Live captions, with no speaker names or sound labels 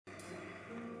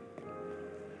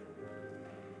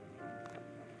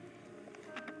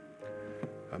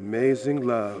Amazing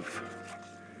love.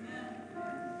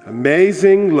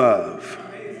 Amazing love.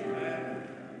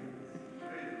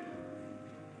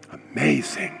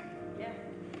 Amazing.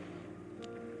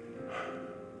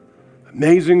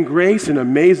 Amazing grace and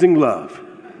amazing love.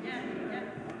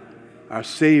 Our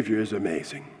Savior is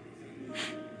amazing.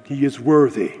 He is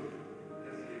worthy.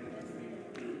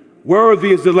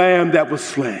 Worthy is the Lamb that was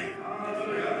slain.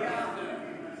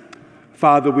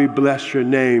 Father, we bless your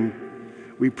name.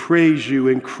 We praise you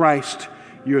in Christ,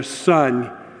 your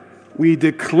Son. We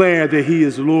declare that he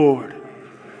is Lord.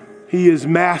 He is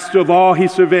master of all he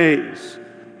surveys.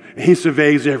 He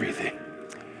surveys everything.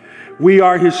 We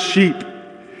are his sheep.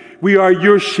 We are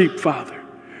your sheep, Father.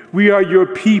 We are your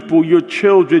people, your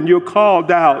children. You're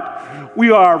called out.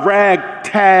 We are a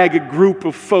ragtag group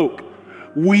of folk,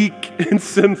 weak and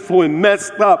sinful and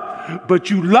messed up, but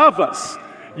you love us.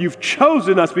 You've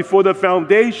chosen us before the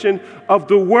foundation of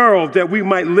the world that we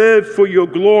might live for your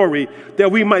glory, that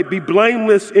we might be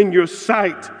blameless in your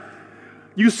sight.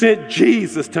 You sent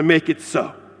Jesus to make it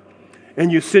so.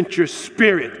 And you sent your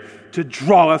Spirit to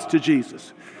draw us to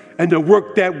Jesus and to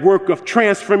work that work of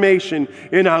transformation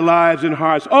in our lives and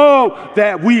hearts. Oh,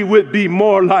 that we would be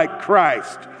more like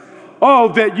Christ.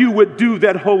 Oh, that you would do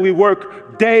that holy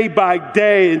work day by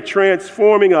day in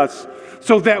transforming us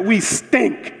so that we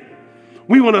stink.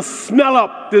 We want to smell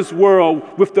up this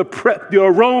world with the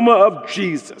aroma of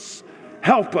Jesus.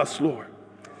 Help us, Lord.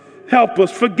 Help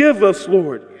us. Forgive us,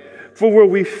 Lord, for where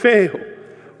we fail.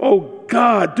 Oh,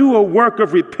 God, do a work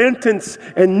of repentance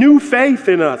and new faith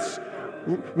in us.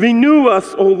 Renew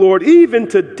us, oh, Lord, even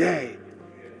today.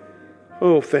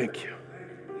 Oh, thank you.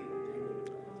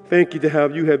 Thank you to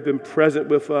have you have been present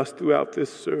with us throughout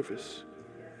this service.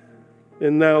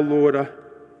 And now, Lord, I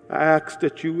ask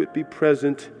that you would be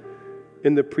present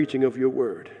in the preaching of your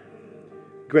word.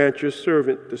 Grant your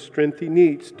servant the strength he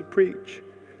needs to preach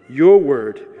your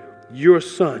word, your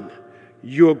Son,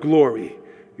 your glory,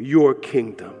 your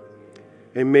kingdom.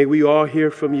 And may we all hear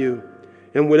from you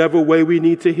in whatever way we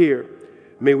need to hear.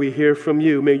 May we hear from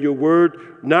you. May your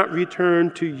word not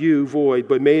return to you void,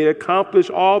 but may it accomplish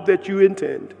all that you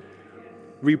intend.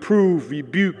 Reprove,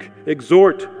 rebuke,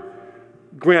 exhort.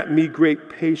 Grant me great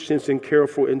patience and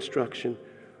careful instruction,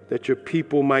 that your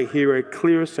people might hear a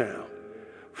clear sound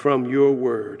from your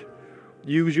word.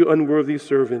 Use your unworthy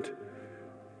servant.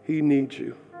 He needs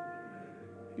you.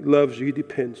 He loves you. He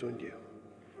depends on you.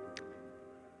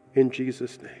 In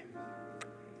Jesus' name,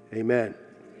 amen.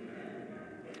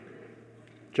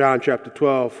 John chapter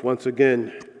 12, once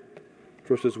again,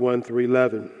 verses 1 through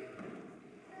 11.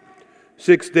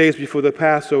 6 days before the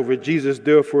Passover, Jesus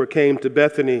therefore came to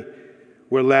Bethany,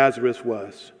 where Lazarus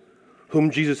was,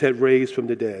 whom Jesus had raised from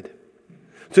the dead.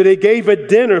 So they gave a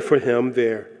dinner for him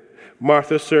there.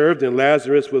 Martha served, and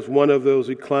Lazarus was one of those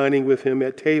reclining with him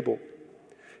at table.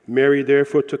 Mary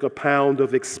therefore took a pound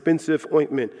of expensive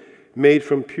ointment made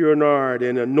from pure nard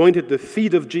and anointed the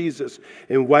feet of Jesus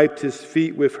and wiped his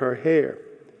feet with her hair.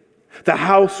 The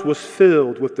house was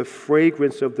filled with the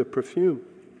fragrance of the perfume.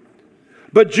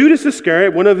 But Judas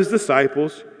Iscariot, one of his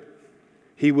disciples,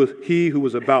 he who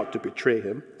was about to betray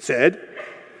him, said,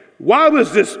 "Why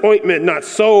was this ointment not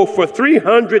sold for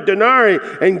 300 denarii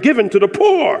and given to the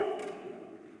poor?"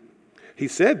 He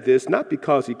said this not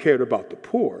because he cared about the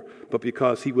poor, but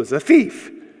because he was a thief.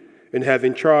 And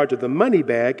having charge of the money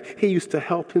bag, he used to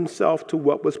help himself to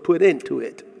what was put into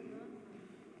it.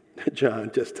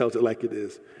 John just tells it like it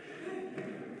is.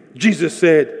 Jesus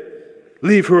said,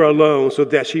 "Leave her alone so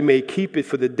that she may keep it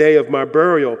for the day of my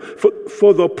burial.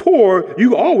 For the poor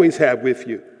you always have with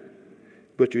you,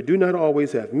 but you do not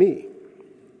always have me."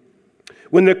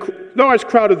 When the large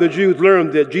crowd of the Jews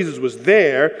learned that Jesus was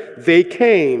there, they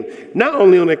came, not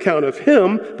only on account of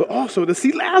him, but also to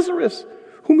see Lazarus,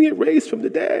 whom he had raised from the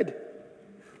dead.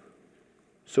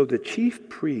 So the chief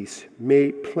priests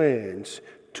made plans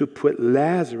to put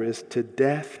Lazarus to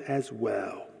death as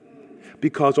well,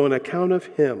 because on account of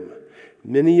him,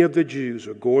 many of the Jews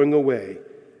are going away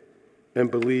and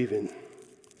believing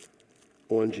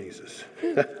on Jesus.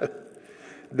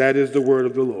 That is the word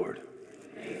of the Lord.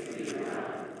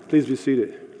 Please be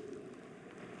seated.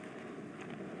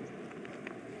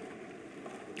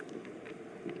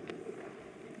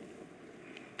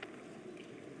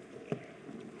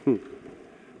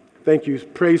 Thank you.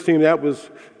 Praise team, that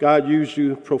was, God used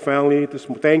you profoundly.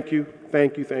 Thank you,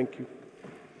 thank you, thank you.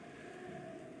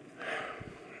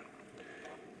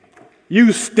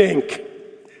 You stink.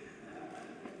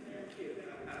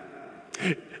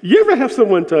 You ever have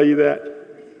someone tell you that?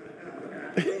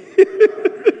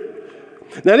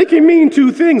 Now, they can mean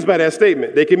two things by that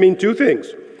statement. They can mean two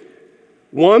things.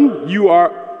 One, you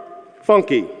are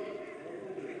funky.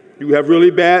 You have really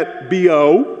bad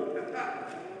BO.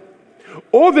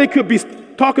 Or they could be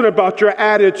talking about your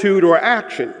attitude or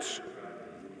actions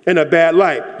in a bad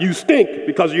light. You stink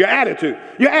because of your attitude.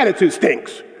 Your attitude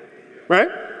stinks, right?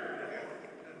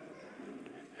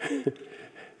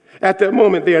 At that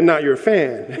moment, they are not your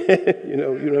fan. you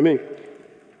know what I mean?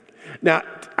 Now,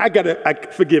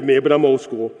 forgive me, but I'm old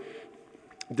school.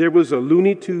 There was a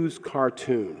Looney Tunes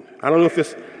cartoon. I don't know if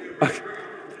it's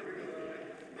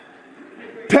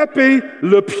Pepe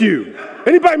Le Pew.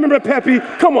 Anybody remember Pepe?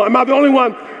 Come on, am I the only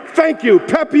one? Thank you,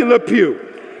 Pepe Le Pew.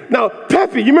 Now,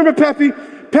 Pepe, you remember Pepe?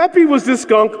 Pepe was this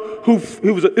skunk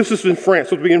this was in France,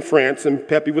 supposed to be in France, and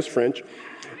Pepe was French.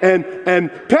 And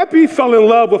Pepe fell in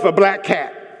love with a black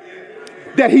cat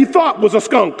that he thought was a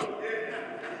skunk,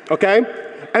 okay?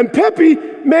 And Pepe,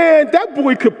 man, that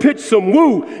boy could pitch some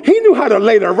woo. He knew how to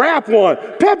lay the rap on.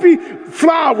 Pepe,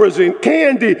 flowers and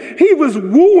candy. He was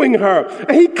wooing her,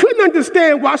 and he couldn't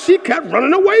understand why she kept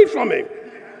running away from him.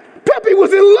 Pepe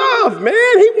was in love, man.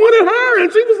 He wanted her,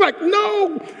 and she was like,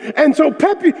 no. And so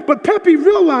Pepe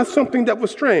realized something that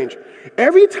was strange.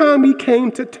 Every time he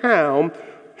came to town,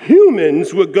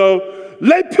 humans would go,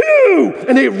 Le Pew,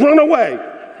 and they'd run away.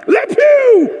 Le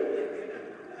Pew.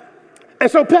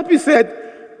 And so Pepe said,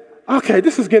 okay,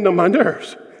 this is getting on my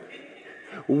nerves.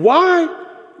 Why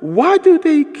do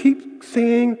they keep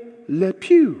saying Le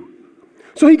Pew?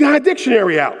 So he got a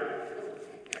dictionary out.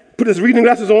 Put his reading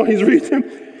glasses on, he's reading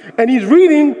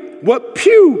what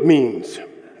pew means.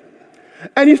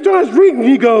 And he starts reading,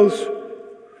 he goes,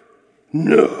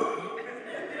 no,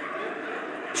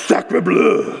 sacre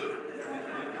bleu,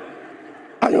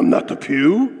 I am not the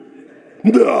pew.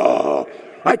 No,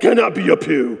 I cannot be a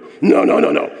pew. No.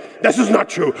 This is not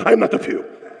true. I am not the pew.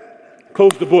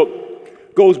 Close the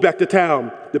book, goes back to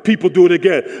town. The people do it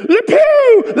again. Le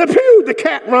Pew, Le Pew. The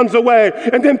cat runs away.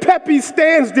 And then Pepe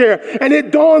stands there, and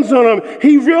it dawns on him.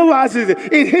 He realizes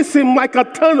it hits him like a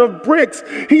ton of bricks.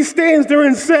 He stands there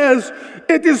and says,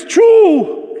 it is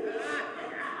true.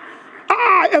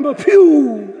 I am a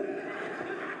pew.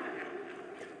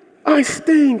 I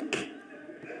stink.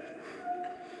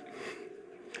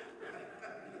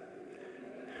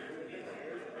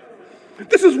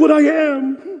 This is what I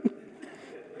am.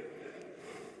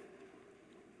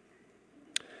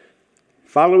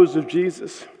 Followers of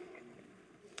Jesus,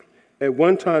 at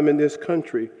one time in this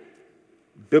country,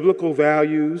 biblical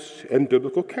values and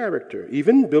biblical character,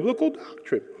 even biblical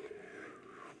doctrine,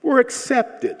 were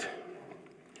accepted.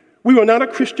 We were not a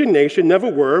Christian nation, never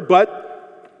were,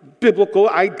 but biblical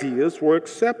ideas were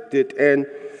accepted, and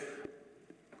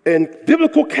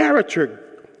biblical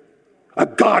character, a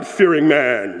God-fearing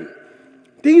man.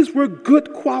 These were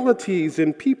good qualities,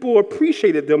 and people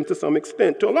appreciated them to some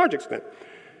extent, to a large extent.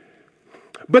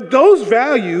 But those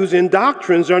values and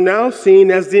doctrines are now seen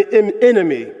as the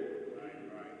enemy.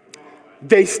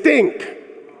 They stink.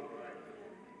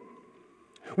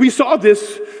 We saw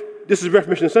this is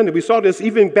Reformation Sunday, we saw this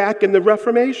even back in the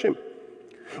Reformation.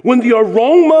 When the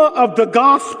aroma of the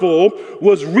gospel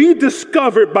was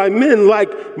rediscovered by men like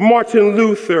Martin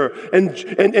Luther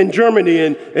and Germany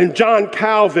and John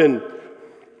Calvin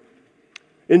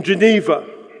in Geneva.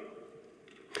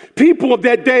 People of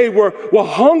that day were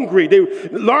hungry.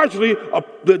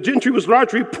 The gentry was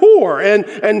largely poor, and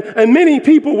many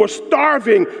people were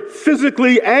starving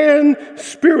physically and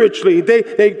spiritually. They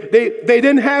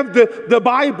didn't have the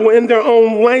Bible in their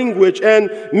own language,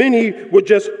 and many were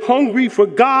just hungry for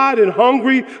God and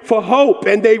hungry for hope.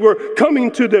 And they were coming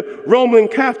to the Roman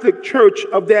Catholic Church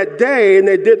of that day, and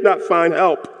they did not find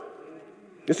help.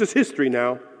 This is history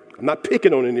now. I'm not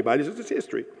picking on anybody. This is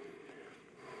history.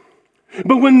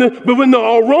 But when the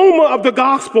aroma of the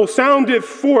gospel sounded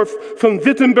forth from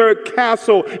Wittenberg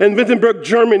Castle and Wittenberg,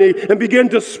 Germany, and began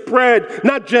to spread,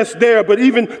 not just there, but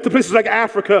even to places like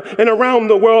Africa and around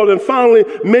the world, and finally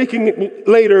making it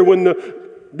later when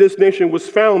this nation was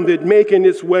founded, making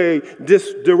its way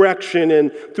this direction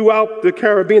and throughout the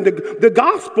Caribbean, the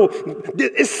gospel,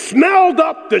 it smelled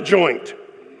up the joint.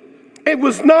 It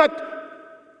was not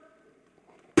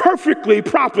perfectly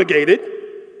propagated,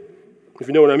 if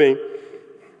you know what I mean.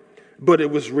 But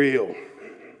it was real.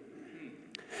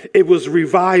 It was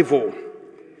revival.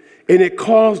 And it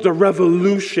caused a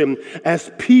revolution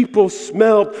as people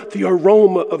smelled the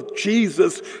aroma of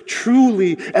Jesus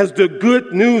truly as the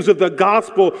good news of the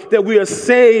gospel that we are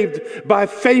saved by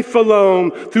faith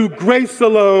alone, through grace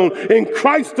alone, in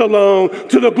Christ alone,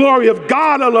 to the glory of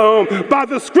God alone, by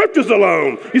the scriptures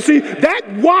alone. You see, that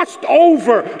washed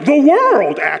over the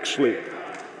world, actually.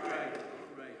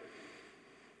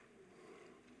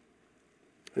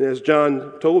 And as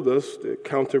John told us, the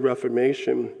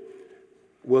Counter-Reformation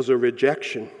was a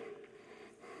rejection.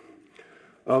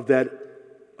 of that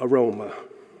aroma.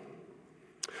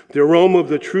 The aroma of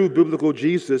the true biblical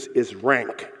Jesus is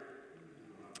rank.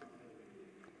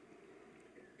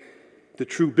 The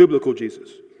true biblical Jesus.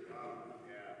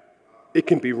 It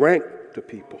can be rank to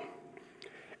people.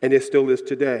 And it still is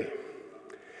today.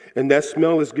 And that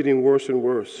smell is getting worse and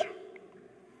worse.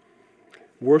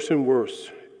 Worse and worse.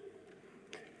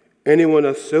 Anyone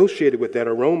associated with that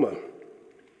aroma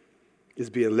is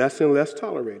being less and less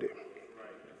tolerated.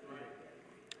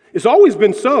 It's always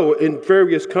been so in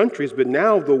various countries, but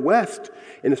now the West,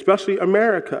 and especially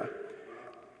America,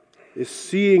 is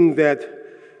seeing that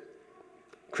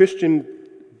Christian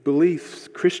beliefs,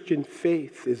 Christian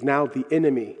faith is now the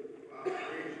enemy.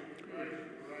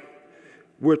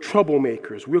 We're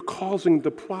troublemakers. We're causing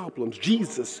the problems.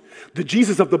 Jesus, the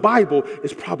Jesus of the Bible,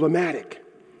 is problematic.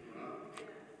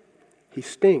 He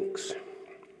stinks.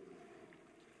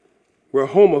 We're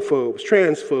homophobes,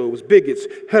 transphobes, bigots,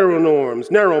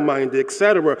 heteronorms, narrow-minded,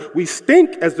 etc. We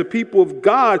stink as the people of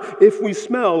God if we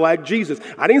smell like Jesus.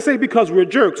 I didn't say because we're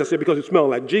jerks. I said because we smell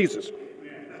like Jesus.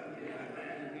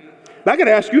 But I got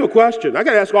to ask you a question. I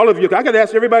got to ask all of you. I got to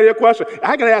ask everybody a question.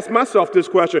 I got to ask myself this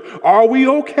question. Are we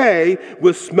okay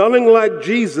with smelling like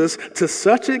Jesus to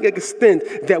such an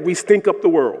extent that we stink up the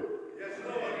world?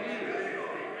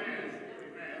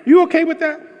 You okay with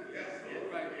that?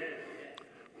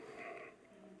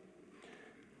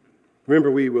 Remember,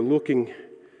 we've been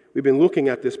looking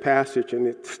at this passage, and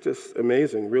it's just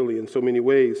amazing, really, in so many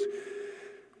ways.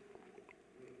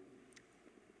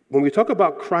 When we talk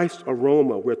about Christ's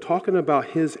aroma, we're talking about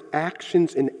his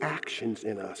actions and actions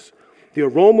in us. The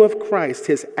aroma of Christ,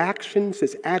 his actions,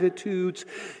 his attitudes,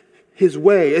 his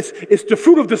way. It's the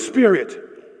fruit of the Spirit,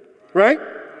 right?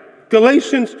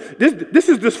 Galatians, this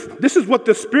is what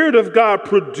the Spirit of God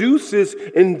produces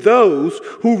in those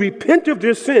who repent of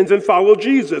their sins and follow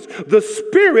Jesus. The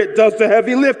Spirit does the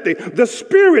heavy lifting. The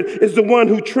Spirit is the one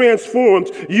who transforms.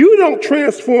 You don't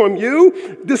transform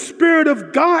you. The Spirit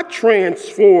of God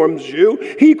transforms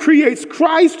you. He creates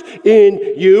Christ in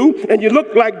you, and you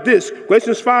look like this.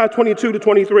 Galatians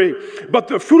 5:22-23. But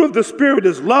the fruit of the Spirit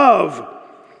is love,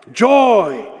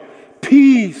 joy,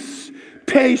 peace,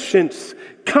 patience,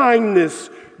 kindness,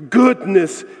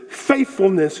 goodness,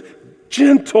 faithfulness,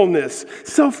 gentleness,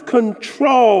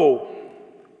 self-control.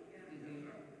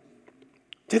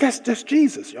 That's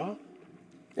Jesus, y'all.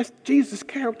 That's Jesus'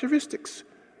 characteristics.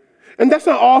 And that's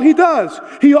not all he does.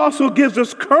 He also gives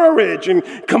us courage and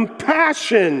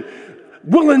compassion,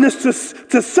 willingness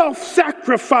to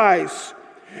self-sacrifice.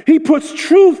 He puts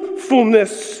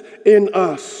truthfulness in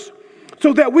us,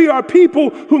 so that we are people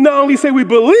who not only say we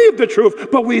believe the truth,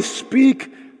 but we speak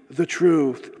the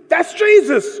truth. That's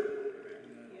Jesus.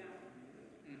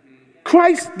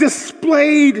 Christ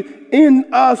displayed in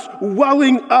us,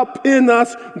 welling up in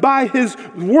us by his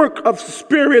work of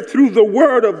Spirit through the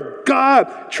Word of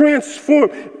God,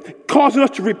 transformed, causing us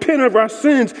to repent of our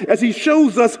sins as he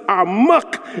shows us our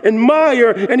muck and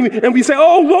mire. And we say,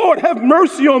 oh Lord, have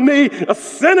mercy on me, a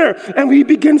sinner. And he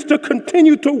begins to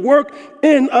continue to work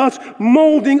in us,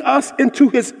 molding us into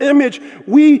his image.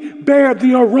 We bear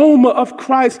the aroma of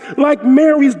Christ, like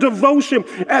Mary's devotion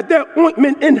at that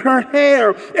ointment in her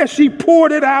hair. As she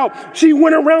poured it out, she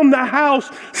went around the house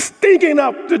stinking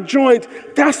up the joint.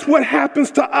 That's what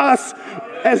happens to us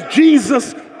as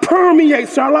Jesus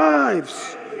permeates our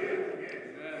lives.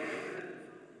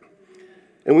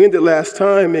 And we ended last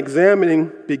time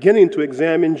beginning to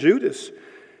examine Judas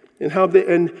and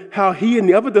how he and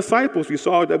the other disciples we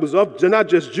saw that was of not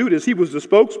just Judas, he was the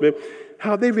spokesman,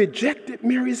 how they rejected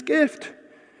Mary's gift.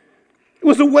 It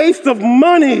was a waste of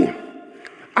money.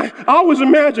 I always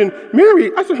imagine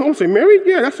Mary. I want to say, Mary,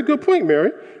 yeah, that's a good point,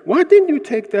 Mary. Why didn't you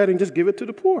take that and just give it to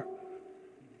the poor?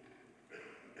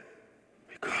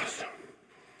 Because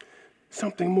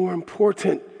something more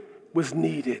important was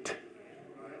needed.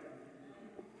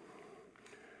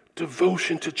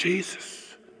 Devotion to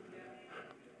Jesus.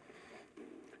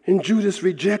 And Judas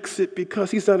rejects it because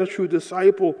he's not a true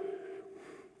disciple,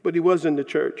 but he was in the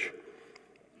church.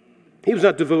 He was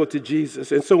not devoted to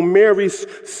Jesus. And so Mary's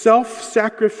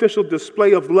self-sacrificial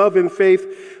display of love and faith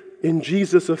in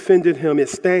Jesus offended him. It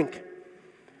stank.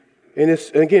 And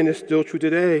it's still true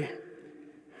today.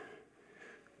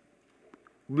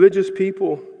 Religious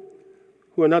people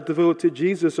who are not devoted to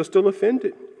Jesus are still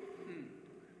offended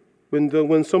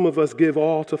when some of us give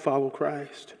all to follow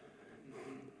Christ.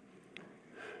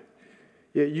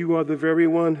 Yet you are the very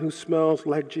one who smells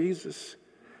like Jesus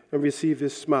and receive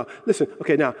his smile. Listen,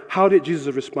 okay, now, how did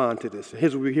Jesus respond to this?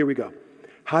 Here we go.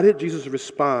 How did Jesus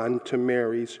respond to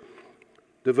Mary's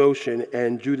devotion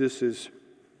and Judas's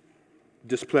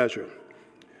displeasure?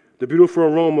 The beautiful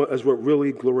aroma is what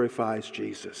really glorifies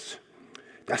Jesus.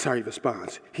 That's how he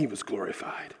responds. He was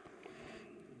glorified.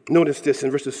 Notice this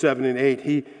in verses 7 and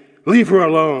 8. Leave her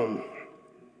alone,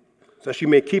 so that you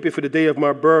may keep it for the day of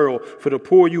my burial. For the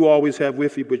poor you always have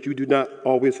with you, but you do not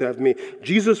always have me.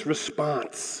 Jesus'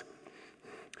 response.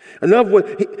 Another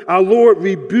one, our Lord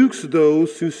rebukes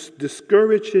those who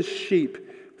discourage his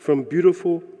sheep from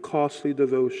beautiful, costly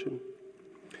devotion.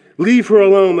 Leave her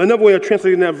alone. Another way of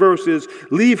translating that verse is,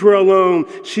 leave her alone.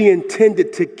 She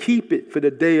intended to keep it for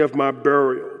the day of my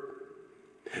burial.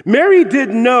 Mary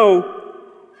didn't know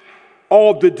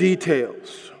all the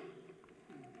details.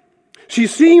 She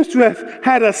seems to have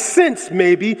had a sense,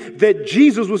 maybe, that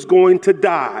Jesus was going to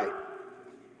die.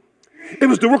 It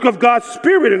was the work of God's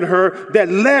Spirit in her that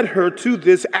led her to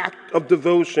this act of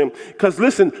devotion. Because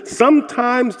listen,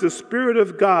 sometimes the Spirit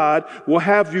of God will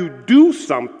have you do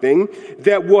something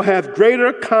that will have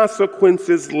greater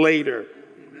consequences later.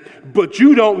 But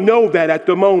you don't know that at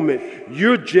the moment.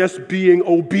 You're just being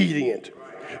obedient.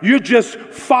 You're just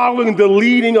following the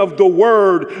leading of the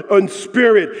word and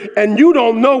spirit, and you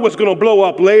don't know what's going to blow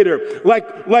up later.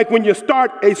 Like when you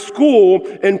start a school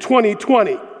in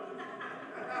 2020.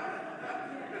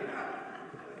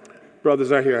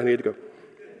 Brothers are here. I need to go.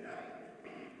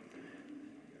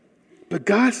 But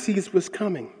God sees what's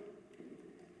coming.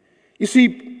 You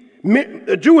see,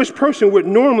 a Jewish person would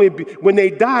normally be, when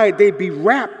they died, they'd be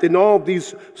wrapped in all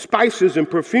these spices and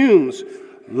perfumes,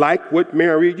 like what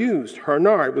Mary used. Her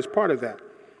nard was part of that.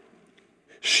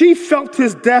 She felt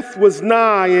his death was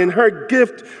nigh, and her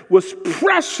gift was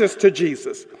precious to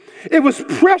Jesus. It was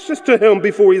precious to him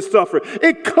before he suffered.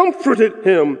 It comforted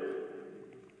him.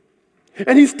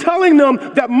 And he's telling them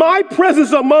that my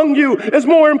presence among you is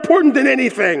more important than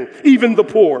anything, even the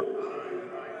poor.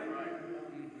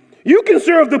 You can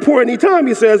serve the poor anytime,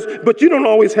 he says, but you don't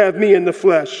always have me in the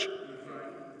flesh.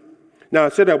 Now, I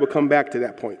said I would come back to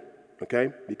that point,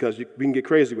 okay? Because we can get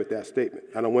crazy with that statement.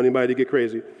 I don't want anybody to get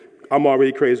crazy. I'm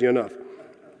already crazy enough.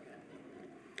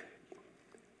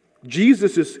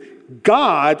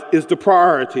 God is the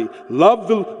priority. Love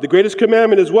the greatest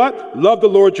commandment is what? Love the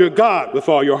Lord your God with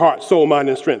all your heart, soul, mind,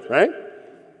 and strength, right?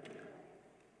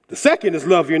 The second is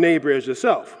love your neighbor as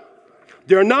yourself.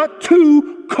 There are not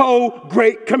two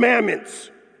great commandments.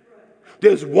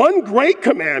 There's one great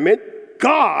commandment,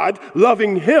 God,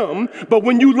 loving him. But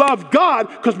when you love God,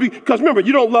 because remember,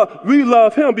 we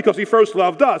love him because he first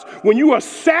loved us. When you are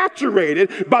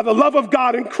saturated by the love of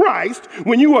God in Christ,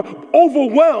 when you are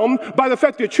overwhelmed by the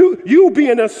fact that you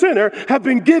being a sinner have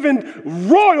been given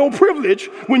royal privilege,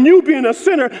 when you being a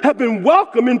sinner have been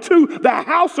welcomed into the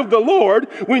house of the Lord,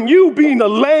 when you being a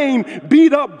lame,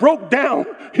 beat up, broke down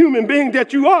human being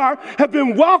that you are, have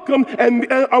been welcomed and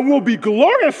will be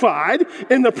glorified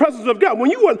in the presence of God. When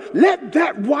you let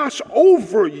that wash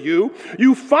over you,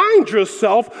 you find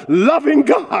yourself loving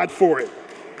God for it.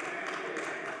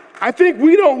 I think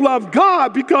we don't love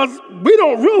God because we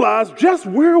don't realize just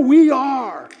where we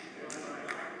are.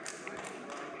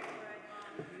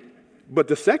 But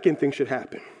the second thing should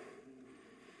happen.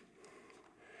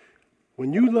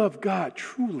 When you love God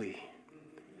truly,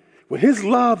 when his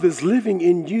love is living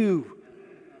in you,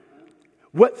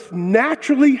 what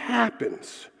naturally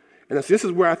happens, and this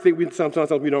is where I think sometimes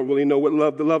we don't really know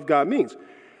what the love God means.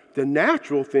 The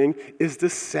natural thing is the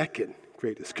second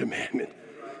greatest commandment.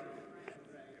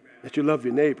 That you love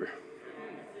your neighbor.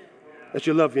 That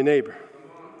you love your neighbor.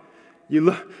 You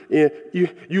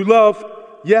love,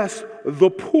 yes, the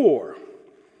poor.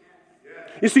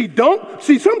 You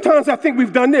see, sometimes I think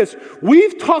we've done this.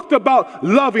 We've talked about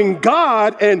loving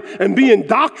God and being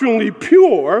doctrinally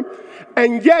pure,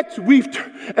 and yet we've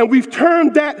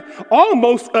turned that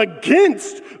almost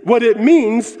against what it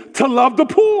means to love the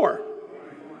poor.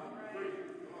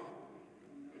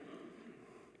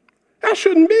 That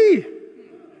shouldn't be.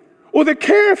 Or to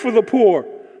care for the poor,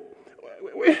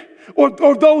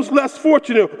 or those less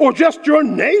fortunate, or just your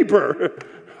neighbor.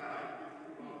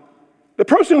 The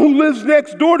person who lives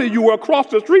next door to you or across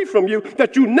the street from you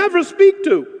that you never speak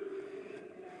to.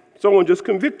 Someone just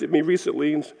convicted me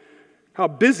recently and how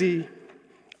busy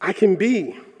I can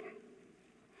be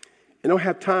and don't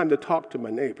have time to talk to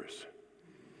my neighbors.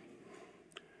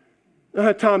 I don't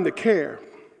have time to care.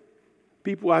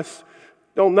 People, I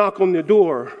don't knock on their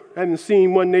door. I haven't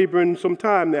seen one neighbor in some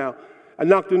time now. I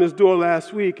knocked on his door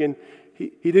last week and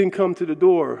he didn't come to the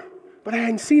door. But I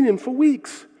hadn't seen him for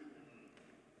weeks.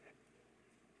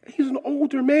 He's an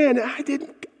older man, and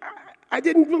I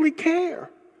didn't really care.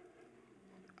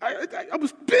 I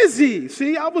was busy,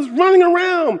 see? I was running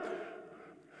around.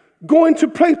 going to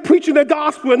preaching the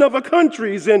gospel in other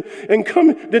countries and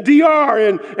coming to DR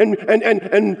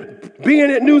and being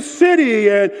at New City.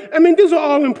 And I mean, these are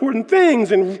all important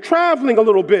things, and traveling a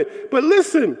little bit. But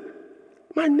listen,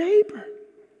 my neighbor,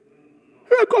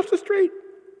 right across the street,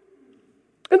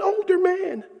 an older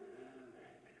man.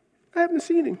 I haven't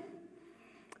seen him.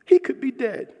 He could be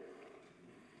dead.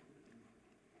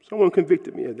 Someone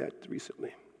convicted me of that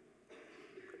recently.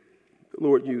 The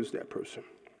Lord used that person.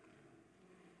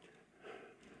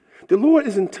 The Lord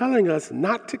isn't telling us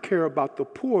not to care about the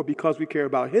poor because we care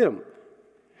about Him.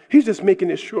 He's just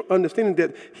making it sure, understanding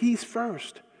that He's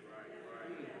first.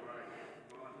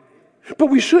 But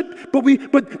we should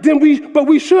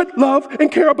love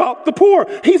and care about the poor.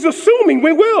 He's assuming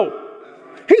we will.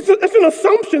 It's an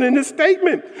assumption in this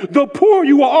statement. The poor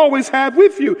you will always have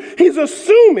with you. He's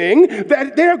assuming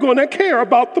that they're going to care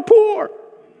about the poor.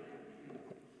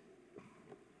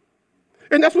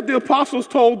 And that's what the apostles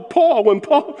told Paul when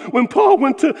Paul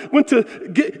went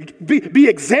to be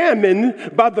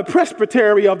examined by the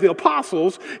presbytery of the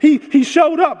apostles. He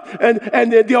showed up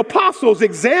and the apostles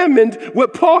examined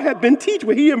what Paul had been teaching.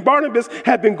 Where he and Barnabas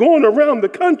had been going around the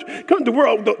country, the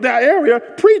world, that area,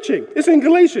 preaching. It's in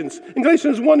Galatians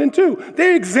 1 and 2.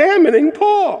 They're examining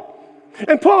Paul.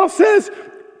 And Paul says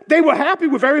they were happy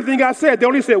with everything I said. They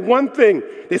only said one thing.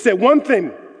 They said one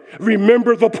thing: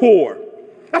 remember the poor.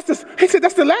 He said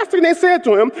that's the last thing they said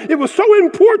to him. It was so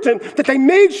important that they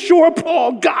made sure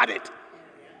Paul got it.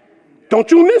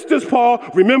 Don't you miss this, Paul.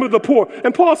 Remember the poor.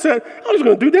 And Paul said, I was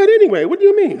going to do that anyway. What do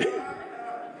you mean?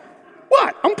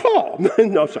 What? I'm Paul.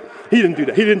 No, sorry. He didn't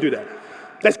do that.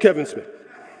 That's Kevin Smith.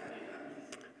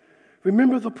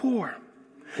 Remember the poor.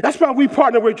 That's why we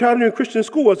partner with Trinity Christian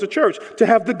School as a church to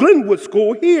have the Glenwood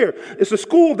School here. It's a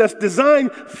school that's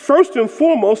designed first and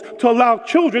foremost to allow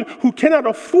children who cannot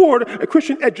afford a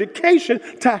Christian education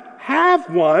to have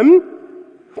one,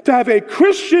 to have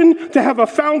a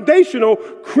foundational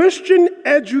Christian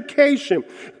education.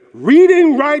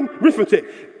 Reading, writing,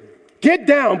 arithmetic. Get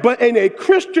down, but in a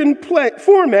Christian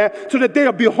format so that they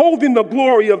are beholding the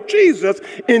glory of Jesus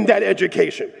in that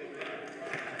education.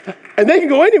 And they can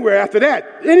go anywhere after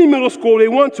that, any middle school they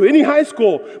want to, any high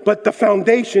school, but the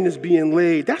foundation is being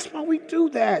laid. That's why we do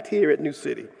that here at New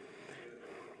City.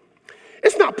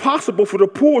 It's not possible for the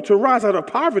poor to rise out of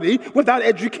poverty without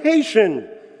education.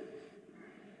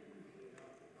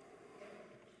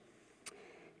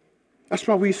 That's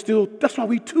why we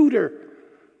tutor.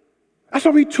 That's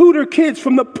why we tutor kids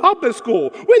from the public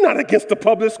school. We're not against the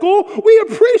public school. We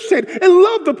appreciate and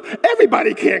love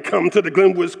everybody can't come to the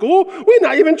Glenwood School. We're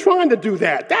not even trying to do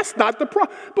that. That's not the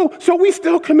problem. So we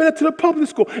still committed to the public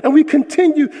school, and we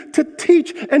continue to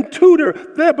teach and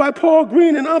tutor, led by Paul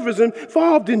Green and others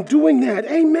involved in doing that.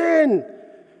 Amen.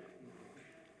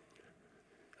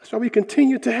 That's why we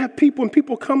continue to have people, and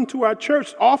people come to our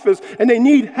church office and they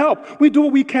need help. We do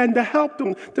what we can to help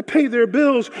them, to pay their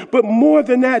bills. But more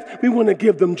than that, we want to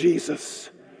give them Jesus.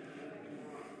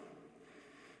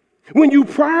 When you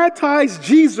prioritize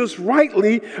Jesus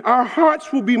rightly, our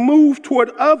hearts will be moved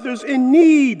toward others in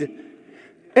need,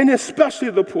 and especially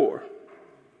the poor.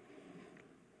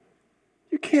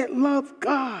 You can't love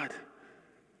God.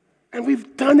 And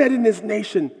we've done that in this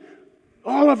nation.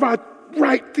 All of our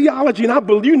right theology, and I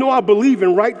believe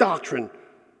in right doctrine.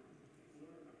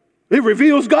 It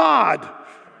reveals God.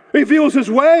 It reveals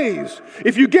His ways.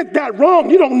 If you get that wrong,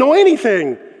 you don't know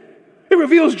anything. It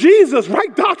reveals Jesus.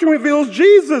 Right doctrine reveals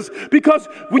Jesus. Because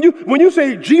when you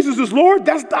say Jesus is Lord,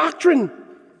 that's doctrine.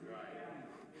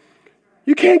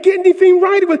 You can't get anything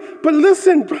right. But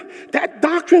listen, that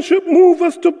doctrine should move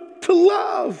us to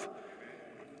love.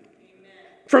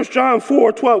 1 John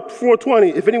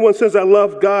 4:20, if anyone says, I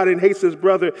love God and hates his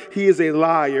brother, he is a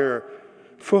liar.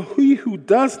 For he who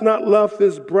does not love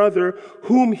his brother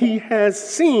whom he has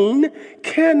seen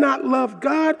cannot love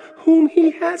God whom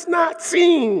he has not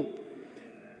seen.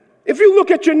 If you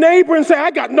look at your neighbor and say,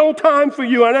 I got no time for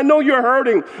you and I know you're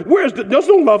hurting, there's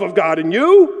no love of God in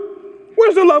you.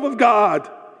 Where's the love of God?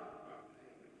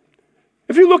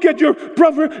 If you look at your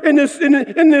brother in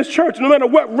this church, no matter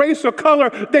what race or color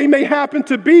they may happen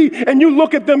to be, and you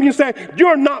look at them and you say,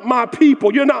 you're not my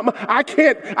people, I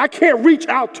can't reach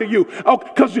out to you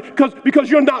because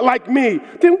you're not like me,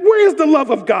 then where's the love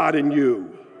of God in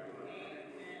you?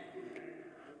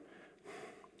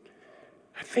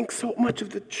 I think so much of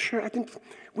the church, I think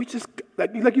we just,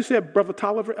 like you said, Elder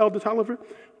Tolliver,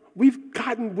 we've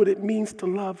gotten what it means to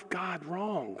love God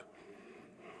wrong.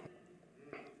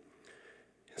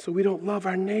 So we don't love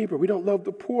our neighbor. We don't love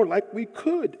the poor like we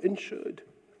could and should.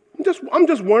 I'm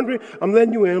just wondering. I'm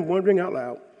letting you in, wondering out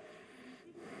loud.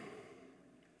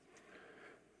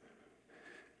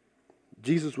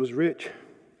 Jesus was rich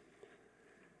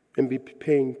and be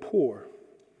paying poor,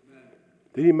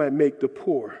 that he might make the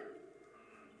poor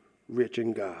rich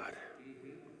in God.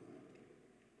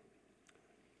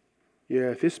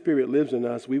 Yeah, if his spirit lives in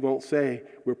us, we won't say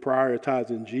we're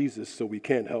prioritizing Jesus so we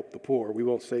can't help the poor. We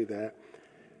won't say that.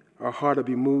 Our heart will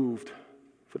be moved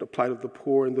for the plight of the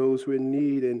poor and those who are in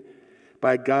need, and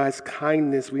by God's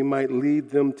kindness, we might lead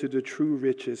them to the true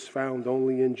riches found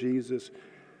only in Jesus.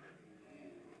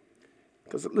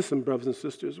 Because listen, brothers and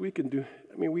sisters, we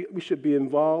should be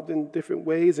involved in different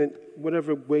ways, and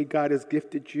whatever way God has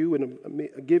gifted you and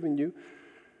given you.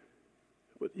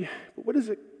 But what does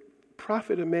it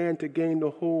profit a man to gain the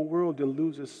whole world and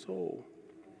lose his soul?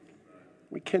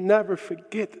 We can never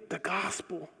forget the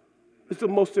gospel. It's the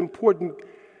most important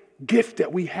gift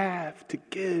that we have to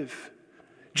give.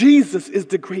 Jesus is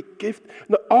the great gift.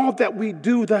 Now, all that we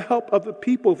do to help other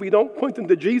people, if we don't point them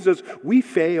to Jesus, we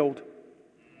failed.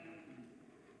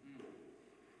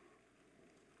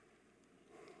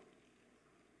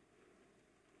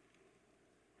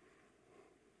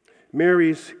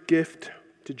 Mary's gift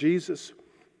to Jesus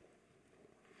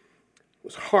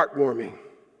was heartwarming,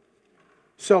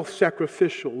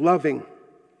 self-sacrificial, loving.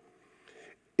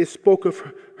 It spoke of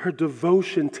her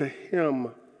devotion to him.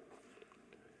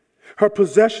 Her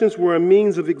possessions were a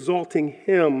means of exalting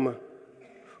him,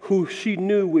 who she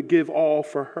knew would give all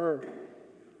for her.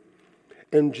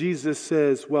 And Jesus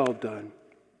says, well done.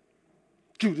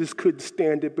 Judas couldn't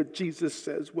stand it, but Jesus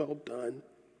says, well done.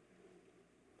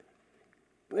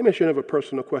 Let me ask you another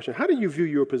personal question. How do you view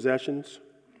your possessions?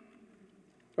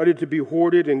 Are they to be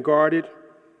hoarded and guarded?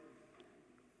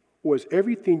 Or is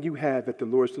everything you have at the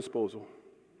Lord's disposal?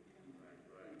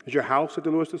 Is your house at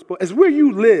the Lord's disposal? Is where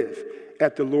you live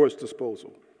at the Lord's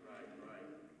disposal?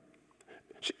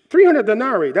 300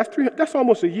 denarii, that's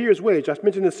almost a year's wage. I've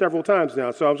mentioned this several times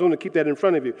now, so I was going to keep that in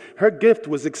front of you. Her gift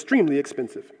was extremely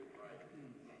expensive.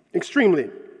 Extremely.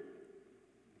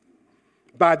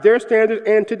 By their standards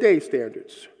and today's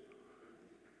standards,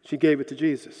 she gave it to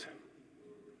Jesus.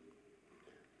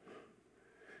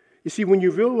 You see, when you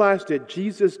realize that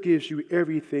Jesus gives you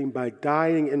everything by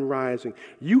dying and rising,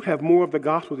 you have more of the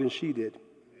gospel than she did.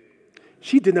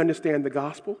 She didn't understand the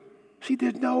gospel. She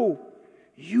didn't know.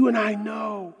 You and I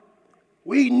know.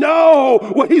 We know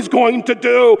what he's going to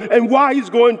do and why he's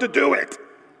going to do it.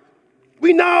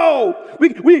 We know. We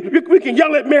can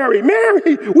yell at Mary.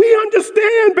 Mary, we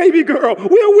understand, baby girl.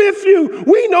 We're with you.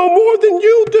 We know more than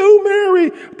you do,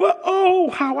 Mary. But oh,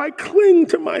 how I cling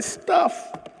to my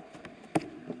stuff.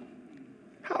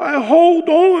 How I hold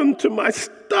on to my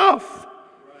stuff.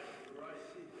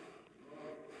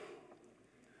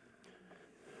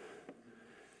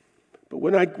 But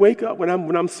when I wake up, when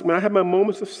I have my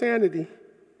moments of sanity,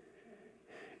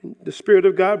 the Spirit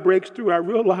of God breaks through, I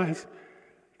realize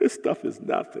this stuff is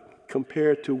nothing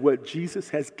compared to what Jesus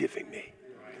has given me.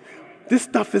 This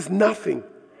stuff is nothing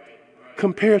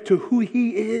compared to who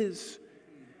he is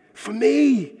for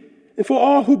me and for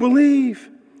all who believe.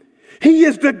 He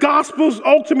is the gospel's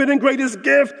ultimate and greatest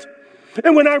gift.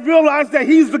 And when I realize that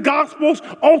he's the gospel's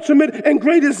ultimate and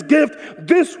greatest gift,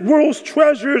 this world's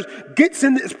treasures gets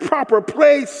in its proper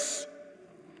place.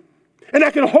 And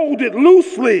I can hold it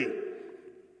loosely.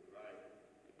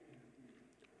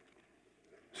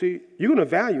 See, you're going to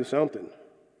value something.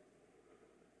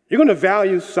 You're going to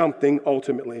value something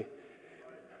ultimately.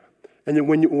 And then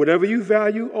whatever you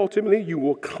value ultimately, you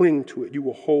will cling to it. You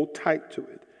will hold tight to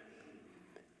it.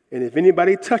 And if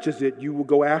anybody touches it, you will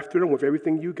go after them with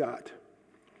everything you got.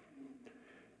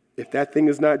 If that thing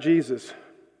is not Jesus,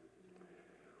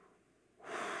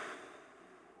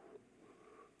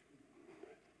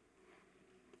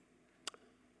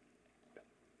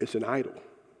 it's an idol.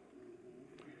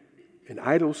 And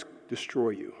idols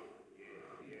destroy you.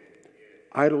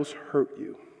 Idols hurt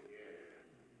you.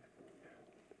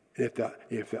 And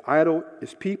if the idol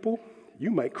is people,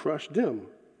 you might crush them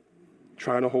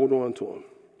trying to hold on to them.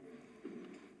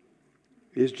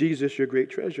 Is Jesus your great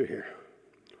treasure here?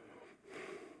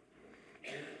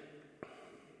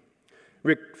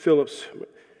 Rick Phillips,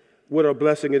 what a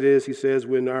blessing it is, he says,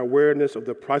 when our awareness of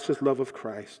the priceless love of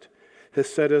Christ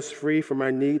has set us free from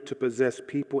our need to possess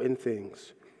people and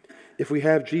things. If we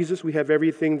have Jesus, we have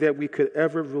everything that we could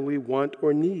ever really want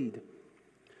or need.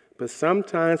 But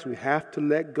sometimes we have to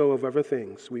let go of other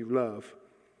things we love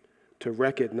to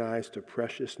recognize the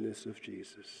preciousness of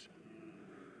Jesus.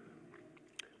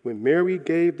 When Mary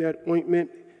gave that ointment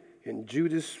and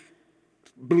Judas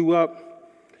blew up,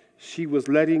 she was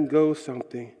letting go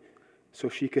something so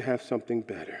she could have something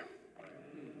better.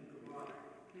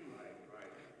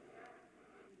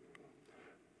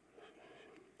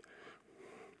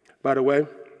 By the way,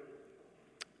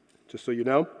 Just so you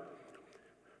know,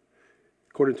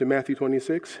 according to Matthew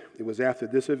 26, it was after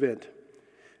this event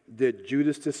that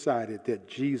Judas decided that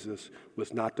Jesus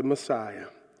was not the Messiah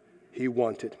he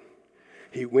wanted.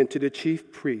 He went to the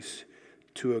chief priests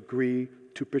to agree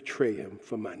to betray him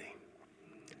for money.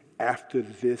 After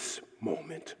this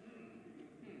moment,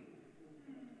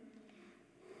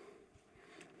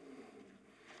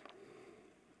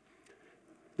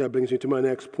 that brings me to my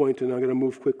next point, and I'm going to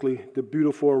move quickly. The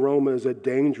beautiful aroma is a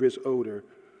dangerous odor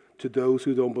to those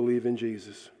who don't believe in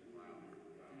Jesus.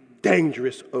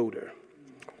 Dangerous odor.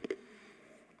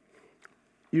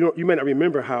 You may not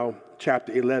remember how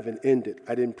chapter 11 ended.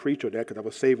 I didn't preach on that because I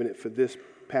was saving it for this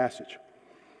passage.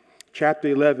 Chapter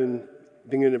 11,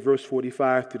 beginning at verse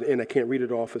 45 to the end. I can't read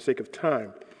it all for sake of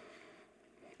time.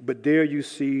 But there you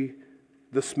see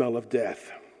the smell of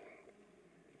death.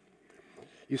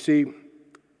 You see,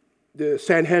 the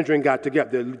Sanhedrin got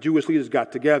together. The Jewish leaders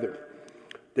got together.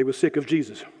 They were sick of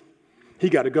Jesus. He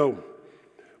got to go.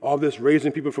 All this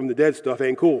raising people from the dead stuff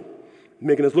ain't cool.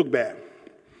 Making us look bad.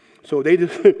 So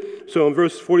in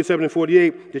verse 47 and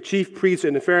 48, the chief priests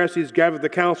and the Pharisees gathered the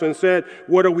council and said,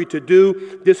 "What are we to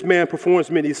do? This man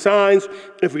performs many signs.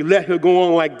 If we let him go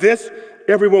on like this,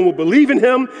 everyone will believe in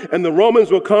him, and the Romans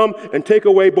will come and take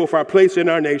away both our place and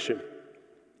our nation."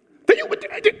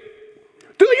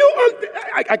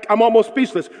 I'm almost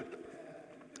speechless.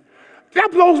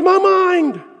 That blows my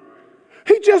mind.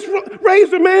 He just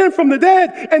raised a man from the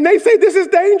dead, and they say this is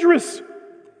dangerous.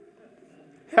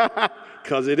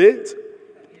 Because it is.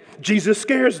 Jesus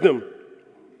scares them.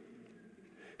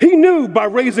 He knew by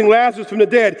raising Lazarus from the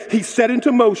dead, he set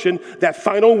into motion that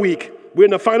final week. We're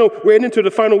into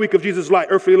the final week of Jesus' life,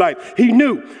 earthly life. He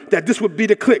knew that this would be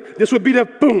the click. This would be the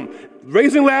boom.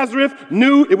 Raising Lazarus,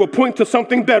 knew it would point to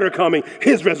something better coming,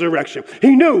 his resurrection.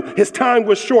 He knew his time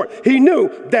was short. He knew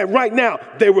that right now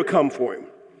they would come for him.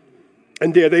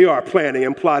 And there they are planning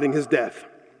and plotting his death.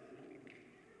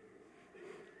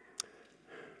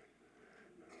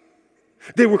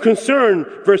 They were concerned,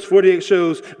 verse 48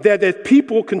 shows, that if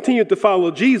people continued to follow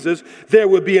Jesus, there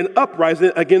would be an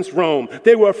uprising against Rome.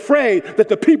 They were afraid that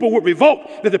the people would revolt,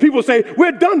 that the people would say,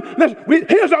 "We're done.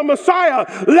 Here's our Messiah.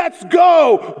 Let's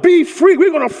go. Be free. We're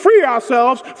going to free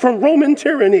ourselves from Roman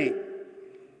tyranny."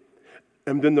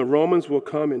 And then the Romans will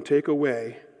come and take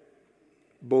away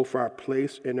both our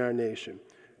place and our nation.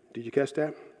 Did you catch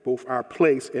that? Both our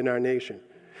place and our nation.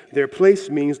 Their place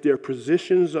means their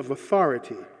positions of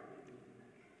authority.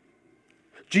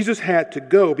 Jesus had to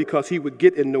go because he would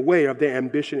get in the way of their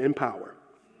ambition and power.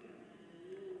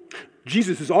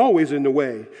 Jesus is always in the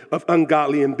way of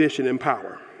ungodly ambition and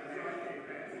power.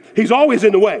 He's always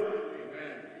in the way.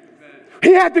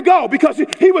 He had to go because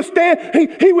he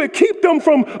would keep them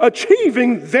from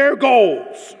achieving their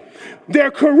goals,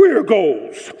 their career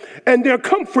goals, and their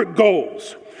comfort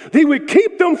goals. He would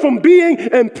keep them from being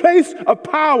in place of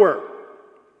power.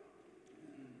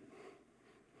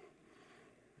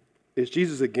 Is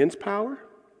Jesus against power?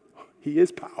 He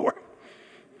is power.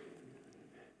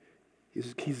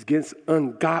 He's against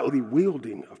ungodly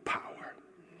wielding of power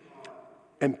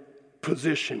and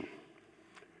position.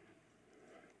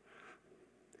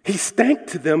 He stank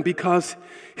to them because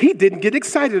he didn't get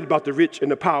excited about the rich and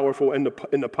the powerful and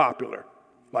the popular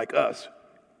like us.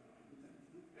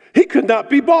 He could not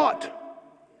be bought.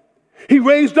 He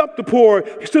raised up the poor.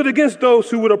 He stood against those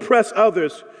who would oppress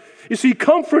others. You see,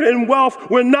 comfort and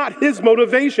wealth were not his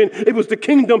motivation. It was the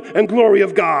kingdom and glory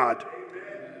of God.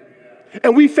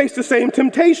 And we face the same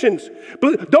temptations.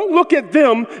 But don't look at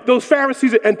them, those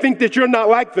Pharisees, and think that you're not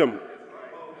like them.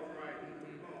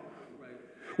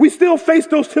 We still face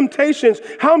those temptations.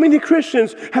 How many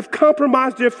Christians have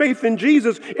compromised their faith in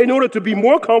Jesus in order to be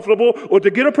more comfortable or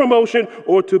to get a promotion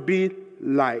or to be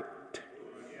liked?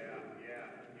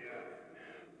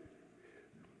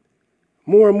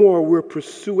 More and more we're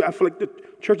pursuing, I feel like the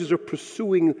churches are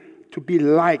pursuing to be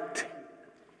liked.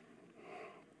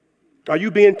 Are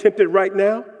you being tempted right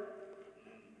now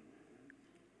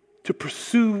to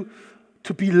pursue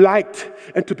to be liked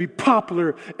and to be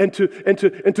popular and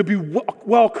to be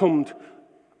welcomed?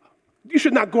 You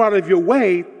should not go out of your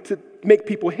way to make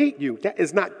people hate you. That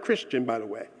is not Christian, by the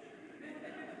way.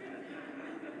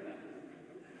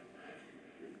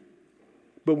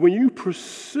 But when you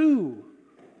pursue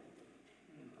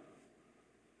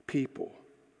people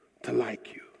to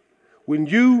like you, when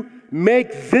you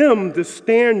make them the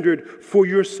standard for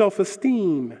your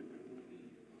self-esteem,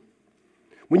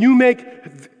 when you make,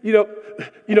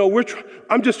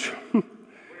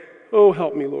 oh,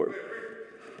 help me, Lord.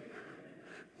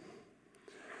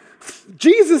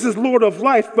 Jesus is Lord of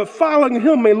life, but following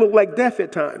him may look like death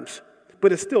at times,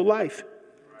 but it's still life.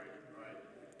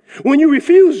 When you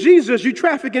refuse Jesus, you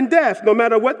traffic in death, no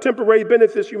matter what temporary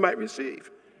benefits you might receive.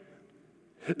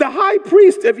 The high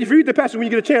priest, if you read the passage when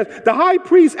you get a chance, the high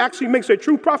priest actually makes a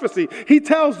true prophecy. He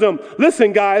tells them,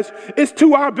 listen, guys, it's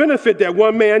to our benefit that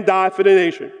one man died for the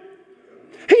nation.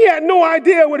 He had no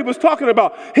idea what he was talking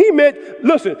about. He meant,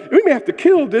 listen, we may have to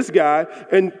kill this guy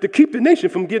and to keep the nation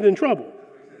from getting in trouble.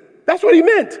 That's what he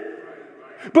meant.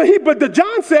 But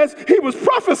John says he was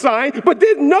prophesying, but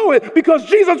didn't know it because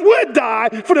Jesus would die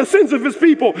for the sins of his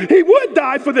people. He would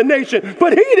die for the nation,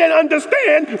 but he didn't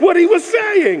understand what he was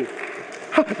saying.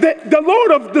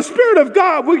 The Spirit of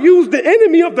God will use the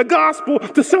enemy of the gospel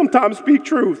to sometimes speak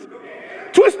truth.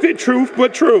 Twisted truth,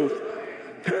 but truth.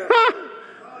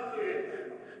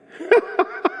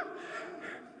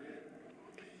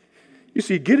 You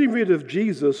see, getting rid of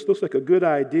Jesus looks like a good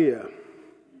idea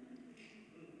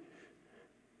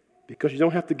because you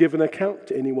don't have to give an account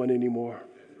to anyone anymore.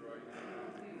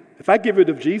 If I get rid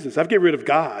of Jesus, I get rid of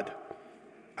God.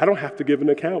 I don't have to give an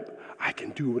account. I can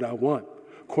do what I want.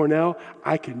 Cornell,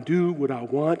 I can do what I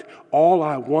want, all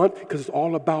I want, because it's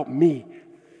all about me.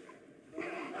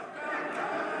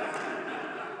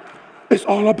 It's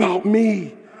all about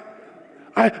me.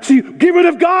 Get rid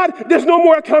of God, there's no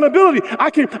more accountability. I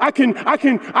can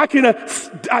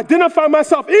identify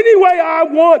myself any way I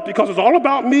want because it's all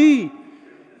about me.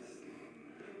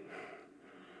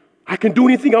 I can do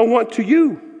anything I want to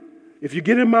you if you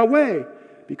get in my way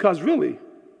because really,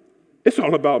 it's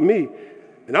all about me.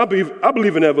 And I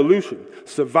believe in evolution.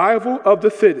 Survival of the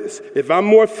fittest. If I'm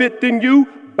more fit than you,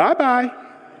 bye-bye.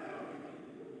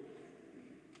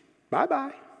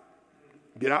 Bye-bye.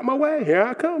 Get out my way. Here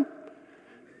I come.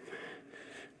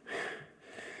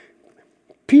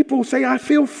 People say I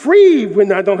feel free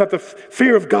when I don't have the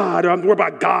fear of God or I'm worried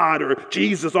about God or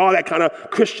Jesus, all that kind of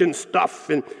Christian stuff.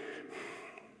 And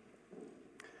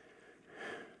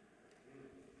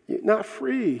you're not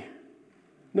free.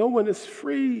 No one is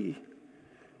free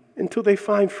until they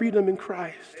find freedom in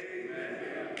Christ.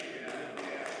 Amen.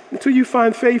 Until you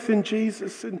find faith in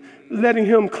Jesus and letting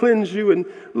him cleanse you and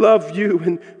love you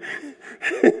and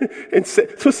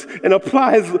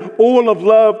apply his oil of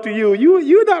love to you.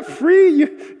 You're not free.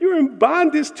 You're in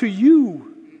bondage to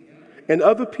you and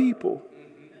other people.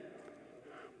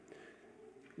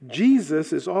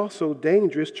 Jesus is also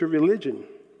dangerous to religion,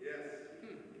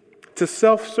 to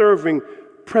self-serving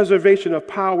preservation of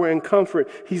power and comfort.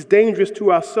 He's dangerous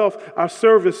to ourselves, our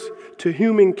service to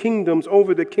human kingdoms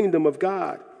over the kingdom of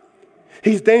God.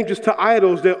 He's dangerous to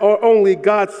idols that are only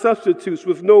God's substitutes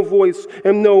with no voice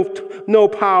and no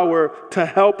power to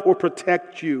help or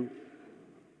protect you.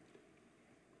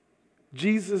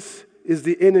 Jesus is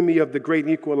the enemy of the great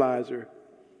equalizer,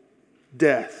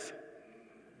 death.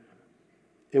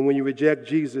 And when you reject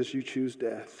Jesus, you choose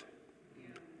death.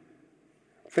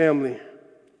 Family,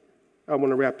 I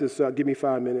want to wrap this up. Give me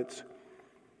 5 minutes.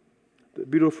 The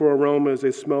beautiful aroma is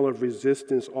a smell of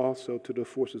resistance also to the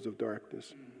forces of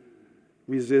darkness.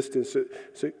 Resistance.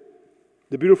 So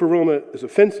the beautiful aroma is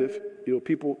offensive.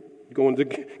 People going to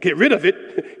get rid of it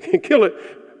and kill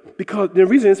it. Because the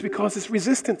reason is because it's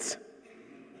resistance.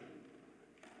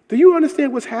 Do you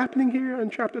understand what's happening here in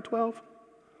chapter 12?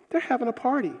 They're having a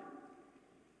party.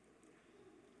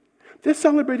 They're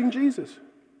celebrating Jesus.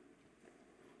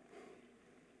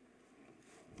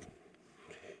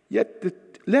 Yet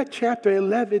let chapter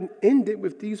 11 end it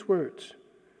with these words.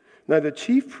 Now the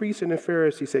chief priests and the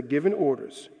Pharisees had given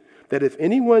orders that if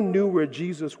anyone knew where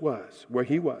Jesus was, where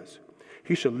he was,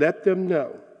 he should let them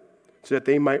know so that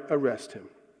they might arrest him.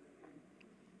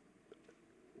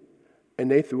 And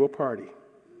they threw a party,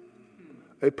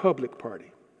 a public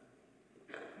party.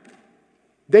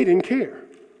 They didn't care.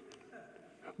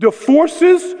 The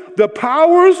forces, the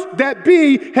powers that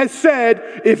be had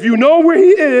said, if you know where he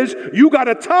is, you got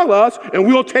to tell us and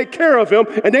we'll take care of him.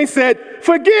 And they said,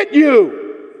 forget you.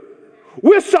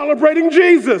 We're celebrating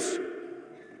Jesus.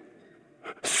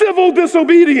 Civil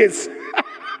disobedience.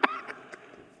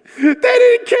 They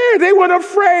didn't care. They weren't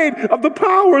afraid of the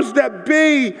powers that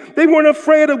be. They weren't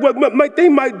afraid of what they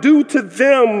might do to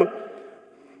them.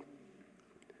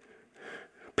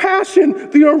 Passion,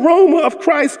 the aroma of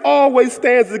Christ always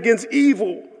stands against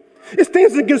evil. It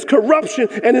stands against corruption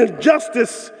and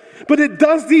injustice. But it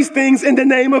does these things in the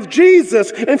name of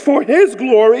Jesus and for his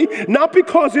glory, not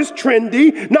because it's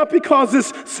trendy, not because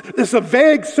it's a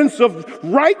vague sense of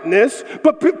rightness,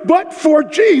 but for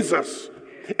Jesus.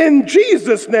 In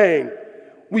Jesus' name,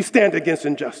 we stand against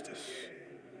injustice.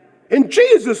 In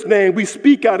Jesus' name, we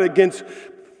speak out against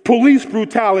police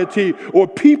brutality or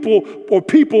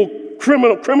criminal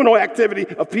activity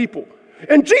of people.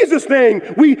 In Jesus' name,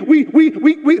 we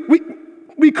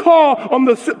We call on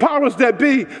the powers that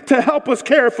be to help us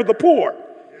care for the poor.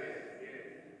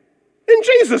 In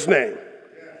Jesus' name.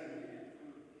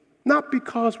 Not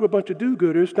because we're a bunch of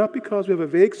do-gooders, not because we have a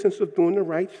vague sense of doing the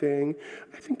right thing.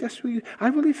 I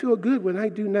really feel good when I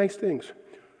do nice things.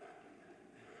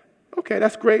 Okay,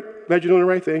 that's great. Glad you're doing the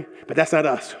right thing. But that's not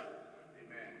us.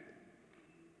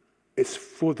 It's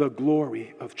for the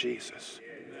glory of Jesus.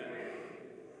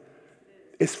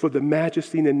 It's for the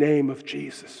majesty and the name of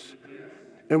Jesus.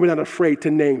 And we're not afraid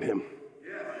to name him.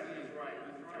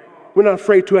 We're not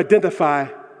afraid to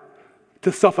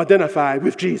self-identify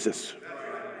with Jesus.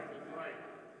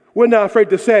 We're not afraid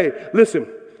to say, listen,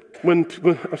 when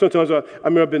sometimes I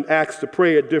remember I've been asked to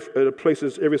pray at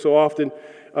places every so often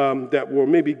that were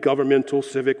maybe governmental,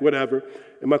 civic, whatever.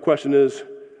 And my question is,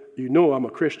 you know I'm a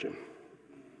Christian.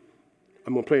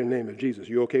 I'm going to pray in the name of Jesus.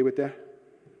 You okay with that?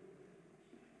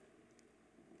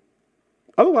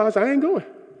 Otherwise, I ain't going.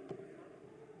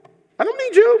 I don't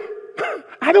need you.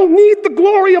 I don't need the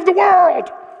glory of the world.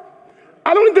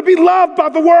 I don't need to be loved by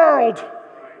the world.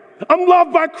 I'm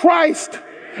loved by Christ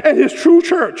and his true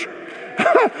church.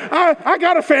 I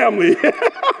got a family.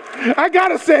 I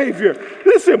got a Savior.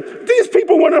 Listen, these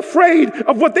people weren't afraid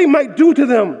of what they might do to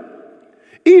them.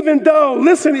 Even though,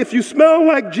 listen, if you smell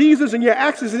like Jesus in your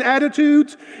actions and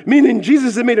attitudes, meaning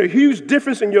Jesus has made a huge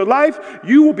difference in your life,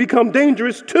 you will become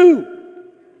dangerous too.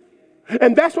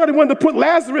 And that's why they wanted to put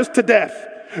Lazarus to death.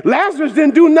 Lazarus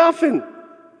didn't do nothing.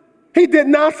 He did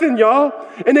nothing, y'all.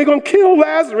 And they're going to kill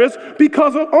Lazarus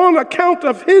because on account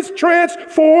of his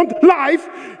transformed life,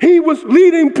 he was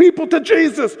leading people to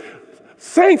Jesus.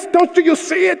 Saints, don't you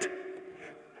see it?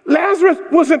 Lazarus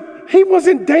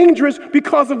wasn't dangerous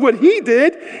because of what he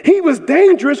did. He was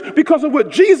dangerous because of what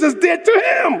Jesus did to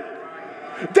him.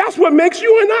 That's what makes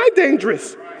you and I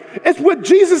dangerous. It's what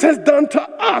Jesus has done to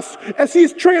us as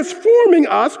he's transforming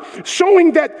us,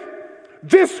 showing that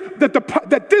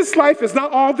this life is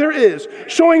not all there is,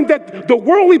 showing that the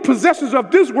worldly possessions of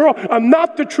this world are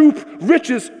not the true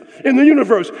riches in the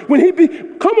universe.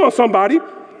 Come on, somebody.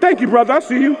 Thank you, brother. I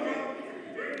see you.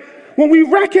 When we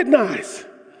recognize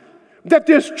that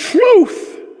there's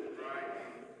truth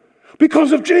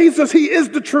because of Jesus, he is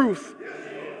the truth.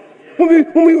 Come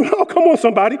on,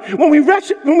 somebody. When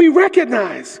we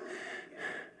recognize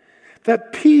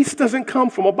that peace doesn't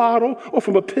come from a bottle or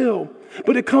from a pill,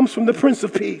 but it comes from the Prince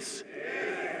of Peace.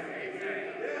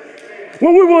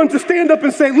 When we're willing to stand up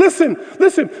and say, listen,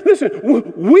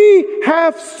 we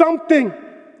have something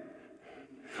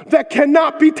that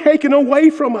cannot be taken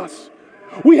away from us.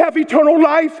 We have eternal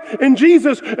life in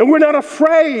Jesus, and we're not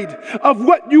afraid of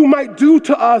what you might do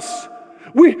to us.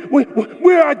 We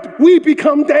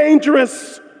become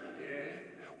dangerous.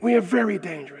 We are very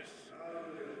dangerous.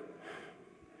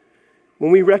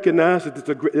 When we recognize that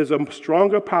there's a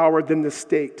stronger power than the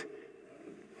state,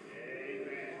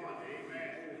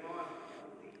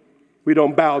 we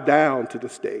don't bow down to the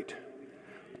state,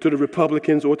 to the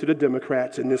Republicans or to the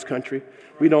Democrats in this country.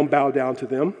 We don't bow down to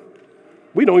them.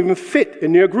 We don't even fit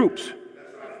in their groups.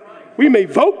 We may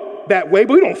vote that way,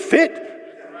 but we don't fit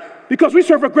because we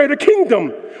serve a greater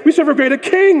kingdom. We serve a greater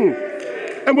king.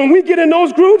 And when we get in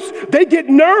those groups, they get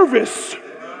nervous.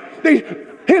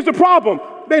 Here's the problem.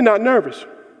 They're not nervous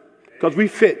because we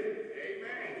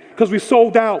fit, because we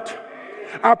sold out.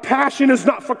 Our passion is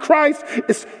not for Christ.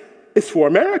 It's for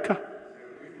America.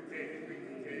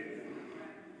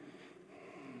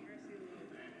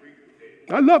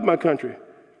 I love my country,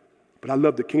 but I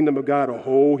love the kingdom of God a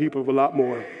whole heap of a lot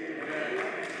more.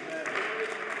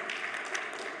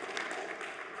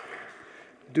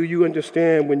 Do you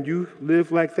understand when you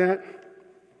live like that?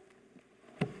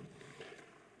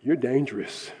 You're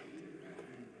dangerous.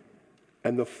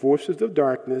 And the forces of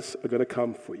darkness are going to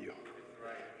come for you.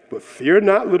 But fear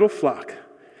not, little flock.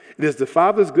 It is the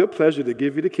Father's good pleasure to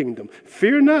give you the kingdom.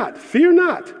 Fear not, fear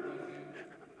not.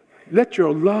 Let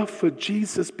your love for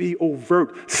Jesus be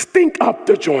overt. Stink up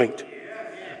the joint.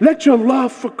 Let your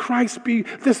love for Christ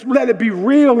let it be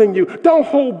real in you. Don't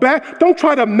hold back. Don't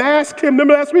try to mask him.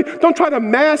 Remember last week? Don't try to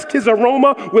mask his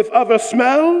aroma with other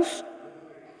smells.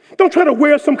 Don't try to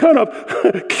wear some kind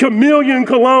of chameleon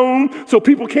cologne so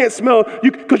people can't smell you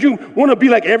because you want to be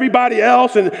like everybody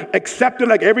else and accepted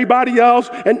like everybody else.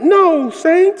 And no,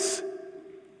 saints,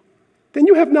 then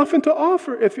you have nothing to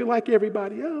offer if you're like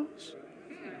everybody else.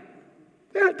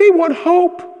 They want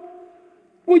hope.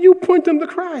 Will you point them to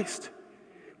Christ?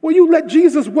 Will you let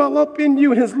Jesus well up in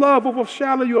you and his love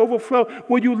overshadow you, overflow?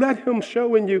 Will you let him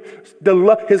show in you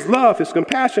his love, his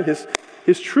compassion,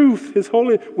 his truth, his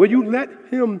holiness? Will you let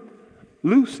him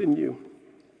loose in you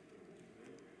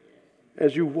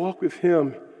as you walk with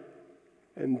him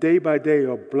and day by day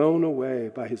are blown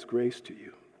away by his grace to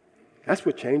you. That's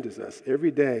what changes us every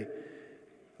day.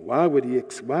 Why would he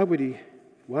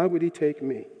take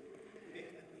me?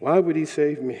 Why would he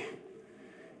save me?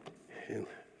 And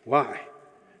why?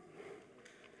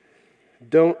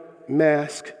 Don't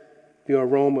mask the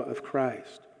aroma of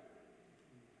Christ.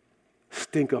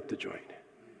 Stink up the joint.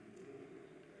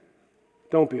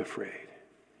 Don't be afraid.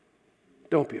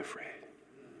 Don't be afraid.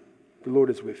 The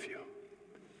Lord is with you.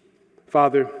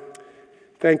 Father,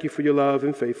 thank you for your love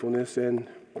and faithfulness. And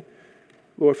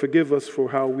Lord, forgive us for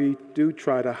how we do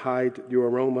try to hide your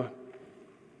aroma.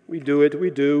 We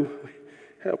do.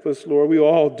 Help us, Lord. We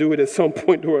all do it at some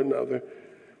point or another.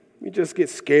 We just get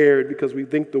scared because we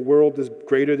think the world is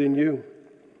greater than you.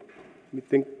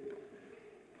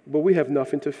 But we have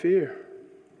nothing to fear.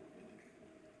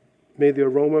 May the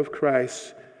aroma of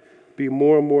Christ be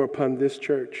more and more upon this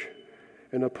church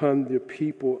and upon the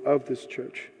people of this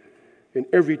church. In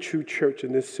every true church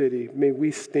in this city, may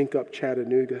we stink up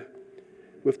Chattanooga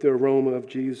with the aroma of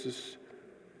Jesus.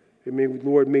 And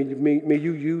Lord, may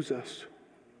you use us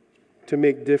to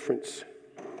make difference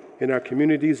in our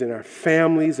communities, in our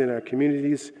families, in our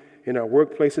communities, in our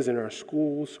workplaces, in our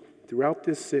schools, throughout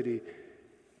this city.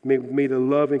 May the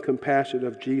love and compassion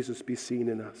of Jesus be seen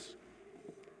in us.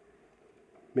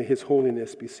 May his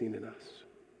holiness be seen in us.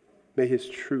 May his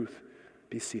truth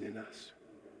be seen in us.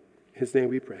 In his name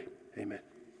we pray. Amen.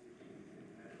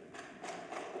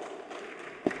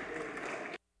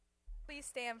 Please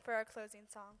stand for our closing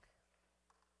song.